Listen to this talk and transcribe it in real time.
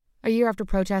A year after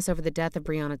protests over the death of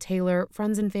Breonna Taylor,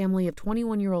 friends and family of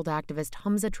 21-year-old activist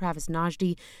Hamza Travis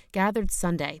Nagdy gathered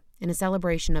Sunday in a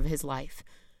celebration of his life.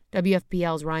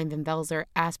 WFPL's Ryan Van Velzer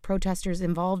asked protesters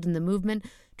involved in the movement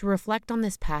to reflect on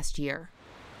this past year.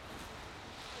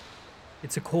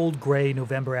 It's a cold, gray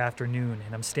November afternoon,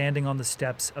 and I'm standing on the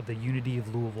steps of the Unity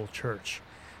of Louisville church.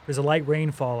 There's a light rain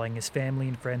falling as family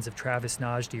and friends of Travis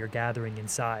Nagdy are gathering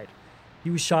inside. He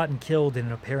was shot and killed in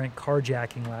an apparent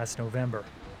carjacking last November.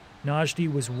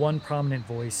 Nagdy was one prominent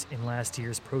voice in last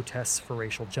year's protests for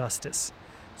racial justice.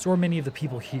 So are many of the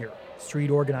people here: street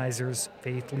organizers,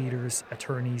 faith leaders,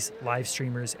 attorneys, live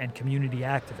streamers, and community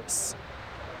activists.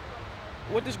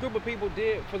 What this group of people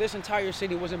did for this entire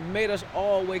city was it made us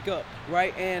all wake up,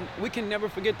 right? And we can never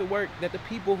forget the work that the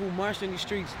people who marched in these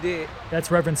streets did. That's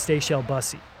Reverend Stachel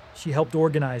Bussey. She helped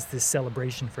organize this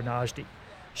celebration for Nagdy.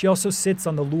 She also sits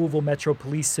on the Louisville Metro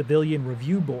Police Civilian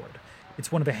Review Board. It's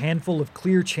one of a handful of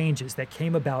clear changes that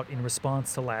came about in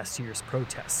response to last year's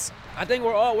protests. I think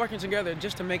we're all working together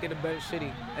just to make it a better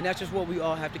city, and that's just what we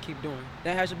all have to keep doing.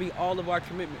 That has to be all of our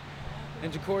commitment.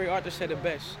 And Ja'Cory Arthur said it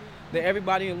best, that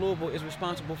everybody in Louisville is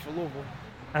responsible for Louisville.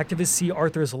 Activists see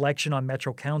Arthur's election on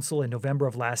Metro Council in November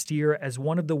of last year as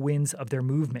one of the wins of their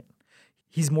movement.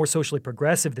 He's more socially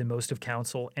progressive than most of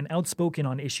council and outspoken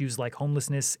on issues like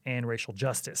homelessness and racial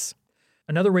justice.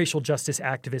 Another racial justice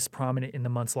activist prominent in the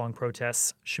months-long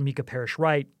protests, Shamika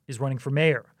Parrish-Wright, is running for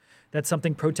mayor. That's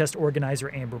something protest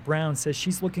organizer Amber Brown says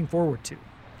she's looking forward to.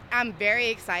 I'm very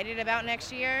excited about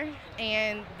next year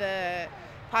and the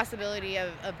possibility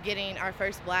of getting our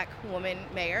first black woman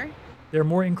mayor. There are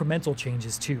more incremental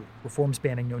changes, too. Reforms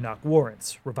banning no-knock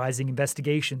warrants, revising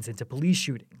investigations into police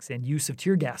shootings, and use of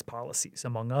tear gas policies,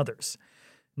 among others.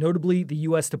 Notably, the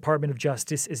U.S. Department of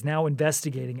Justice is now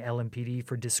investigating LMPD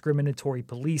for discriminatory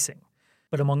policing.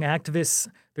 But among activists,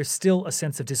 there's still a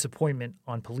sense of disappointment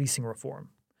on policing reform.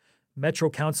 Metro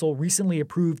Council recently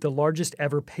approved the largest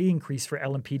ever pay increase for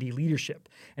LMPD leadership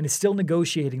and is still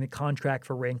negotiating the contract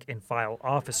for rank-and-file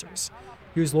officers.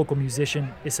 Here's local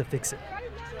musician Issa Fixit.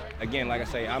 Again, like I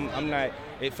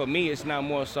say, for me, it's not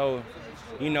more so,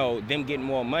 them getting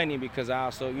more money, because I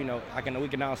also, we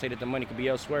can all say that the money could be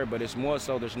elsewhere, but it's more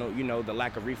so there's no, the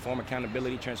lack of reform,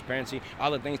 accountability, transparency,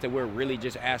 all the things that we're really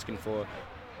just asking for.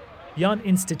 Beyond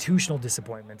institutional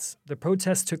disappointments, the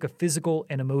protests took a physical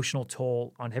and emotional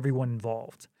toll on everyone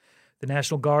involved. The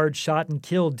National Guard shot and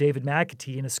killed David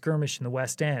McAtee in a skirmish in the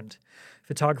West End.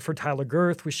 Photographer Tyler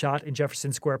Girth was shot in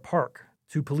Jefferson Square Park.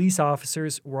 2 police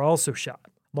officers were also shot.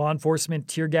 Law enforcement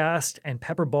tear-gassed and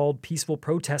pepper-balled peaceful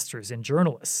protesters and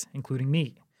journalists, including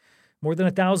me. More than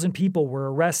 1,000 people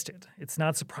were arrested. It's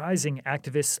not surprising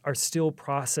activists are still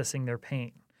processing their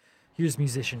pain. Here's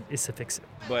musician Issa Fixit.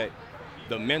 But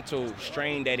the mental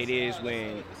strain that it is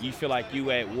when you feel like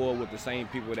you at war with the same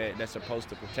people that's supposed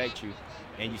to protect you,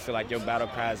 and you feel like your battle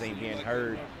cries ain't being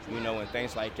heard, and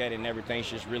things like that, and everything's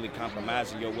just really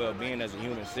compromising your well-being as a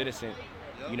human citizen.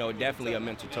 Definitely a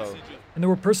mental toll. And there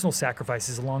were personal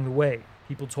sacrifices along the way.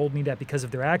 People told me that because of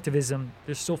their activism,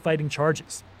 they're still fighting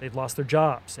charges. They've lost their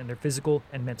jobs, and their physical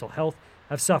and mental health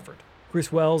have suffered.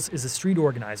 Chris Wells is a street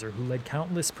organizer who led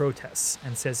countless protests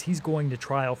and says he's going to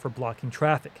trial for blocking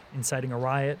traffic, inciting a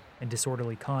riot, and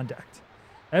disorderly conduct.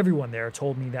 Everyone there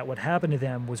told me that what happened to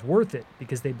them was worth it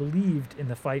because they believed in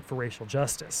the fight for racial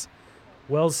justice.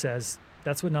 Wells says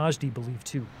that's what Nagdy believed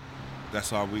too.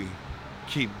 That's why we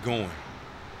keep going.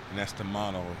 And that's the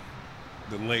motto.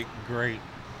 The late, great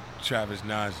Travis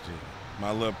Nagdy, my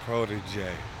little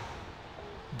protege.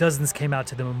 Dozens came out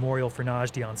to the memorial for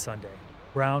Nagdy on Sunday.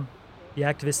 Brown, the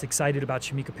activist excited about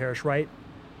Shamika Parrish-Wright,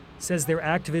 says their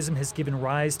activism has given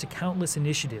rise to countless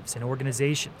initiatives and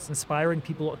organizations inspiring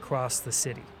people across the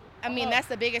city. I mean, that's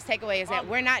the biggest takeaway, is that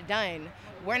we're not done.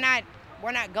 We're not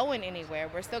going anywhere.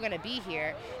 We're still going to be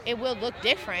here. It will look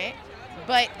different,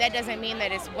 but that doesn't mean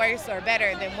that it's worse or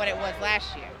better than what it was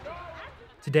last year.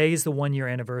 Today is the 1-year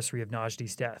anniversary of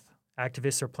Nagdy's death.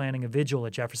 Activists are planning a vigil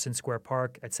at Jefferson Square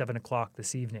Park at 7 o'clock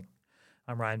this evening.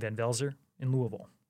 I'm Ryan Van Velzer in Louisville.